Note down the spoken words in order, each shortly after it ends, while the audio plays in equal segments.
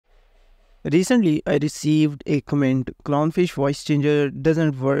Recently, I received a comment, Clownfish Voice Changer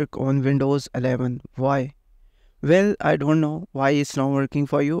doesn't work on Windows 11. Why? Well, I don't know why it's not working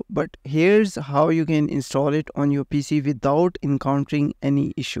for you, but here's how you can install it on your PC without encountering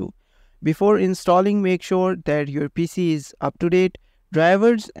any issue. Before installing, make sure that your PC is up to date,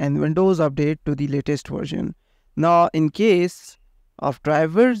 drivers and Windows update to the latest version. Now, in case of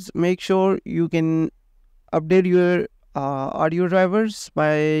drivers, make sure you can update your audio drivers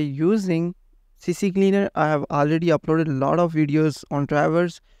by using CC Cleaner. I have already uploaded a lot of videos on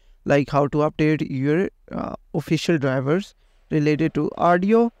drivers, like how to update your official drivers related to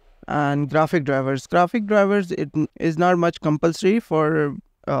audio and graphic drivers. Graphic drivers, it is not much compulsory for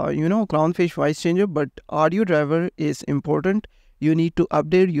Clownfish Voice Changer, but audio driver is important. You need to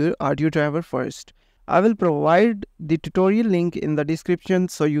update your audio driver first. I will provide the tutorial link in the description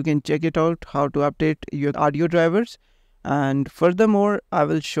so you can check it out how to update your audio drivers. And furthermore, I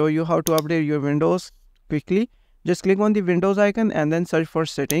will show you how to update your Windows quickly. Just click on the Windows icon and then search for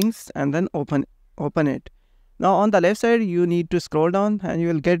settings and then open it. Now on the left side, you need to scroll down and you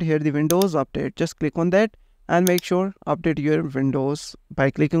will get here the Windows update. Just click on that and make sure update your Windows by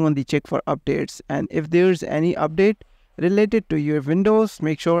clicking on the check for updates. And if there's any update related to your Windows,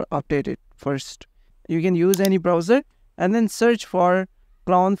 make sure update it first. You can use any browser and then search for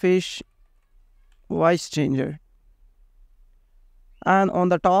Clownfish Voice Changer. And on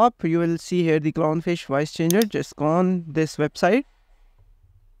the top, you will see here the Clownfish Voice Changer. Just go on this website.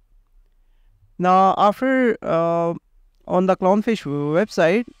 Now, after on the Clownfish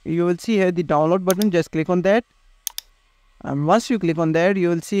website, you will see here the download button. Just click on that. And once you click on that, you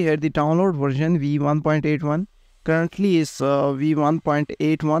will see here the download version v1.81. Currently is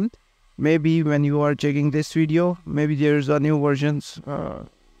v1.81. Maybe when you are checking this video, maybe there's a new versions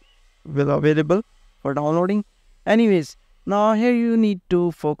will available for downloading. Anyways, now here you need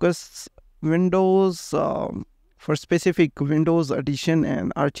to focus Windows for specific Windows edition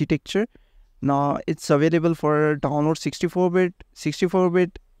and architecture. Now it's available for download 64-bit,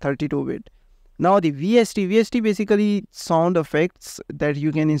 64-bit, 32-bit. Now the VST basically sound effects that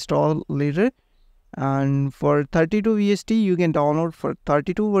you can install later. And for 32 VST, you can download for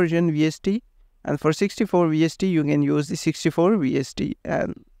 32 version VST. And for 64 VST, you can use the 64 VST.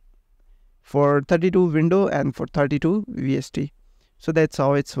 And for 32 window and for 32 VST. So that's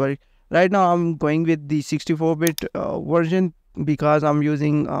how it's work. Right now I'm going with the 64-bit version because I'm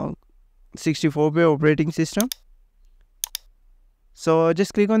using 64-bit operating system. So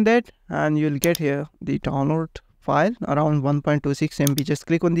just click on that and you'll get here the download file around 1.26 MB. Just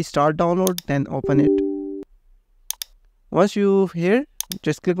click on the start download, then open it. Once you here,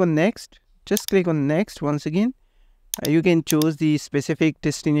 just click on next. Just click on next once again. You can choose the specific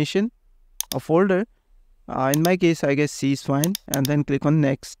destination, a folder. In my case, I guess C is fine, and then click on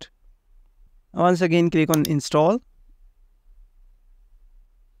next. Once again, click on install.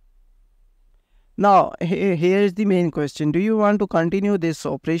 Now, here is the main question. Do you want to continue this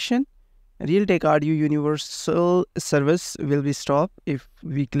operation? Realtek Audio Universal Service will be stopped if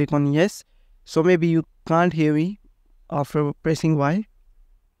we click on yes. So maybe you can't hear me after pressing Y.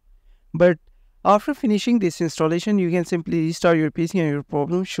 But after finishing this installation, you can simply restart your PC and your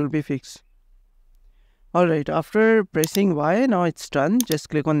problem should be fixed. Alright, after pressing Y, now it's done. Just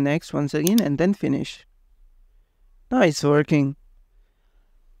click on next once again and then finish. Now it's working.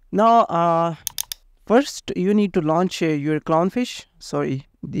 Now, first you need to launch your Clownfish. Sorry,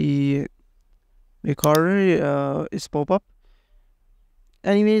 the recorder is pop up.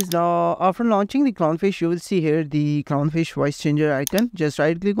 Anyways, now after launching the Clownfish, you will see here the Clownfish Voice Changer icon. Just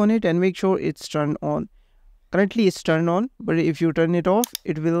right click on it and make sure it's turned on. Currently it's turned on, but if you turn it off,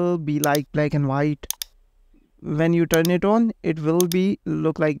 it will be like black and white. When you turn it on, it will be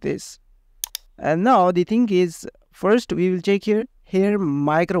look like this. And now the thing is, first we will check here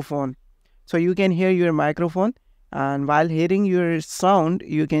microphone. So you can hear your microphone, and while hearing your sound,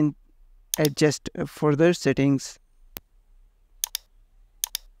 you can adjust further settings.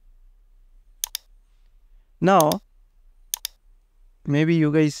 Now, maybe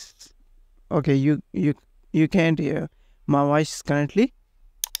you guys, okay, you can't hear my voice currently.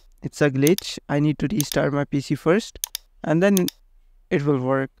 It's a glitch. I need to restart my PC first, and then it will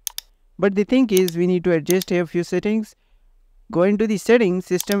work. But the thing is, we need to adjust here a few settings. Go into the settings,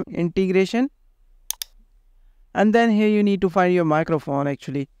 system integration, and then here you need to find your microphone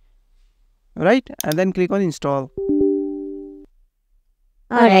actually, right? And then click on install.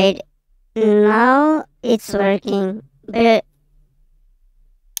 Alright, now it's working. But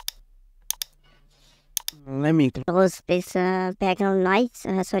Let me close this background noise.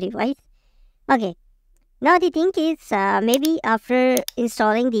 Sorry, voice. Okay. Now the thing is, maybe after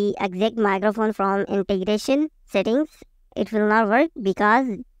installing the exact microphone from integration settings, it will not work, because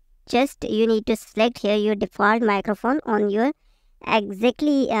just you need to select here your default microphone on your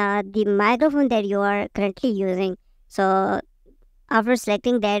exactly the microphone that you are currently using. So after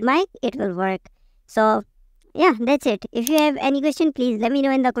selecting that mic, it will work. So yeah, that's it. If you have any question, please let me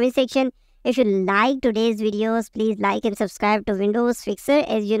know in the comment section. If you like today's videos, please like and subscribe to Windows Fixer.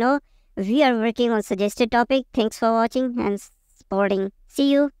 As you know, we are working on suggested topic. Thanks for watching and supporting.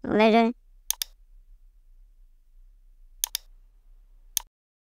 See you later.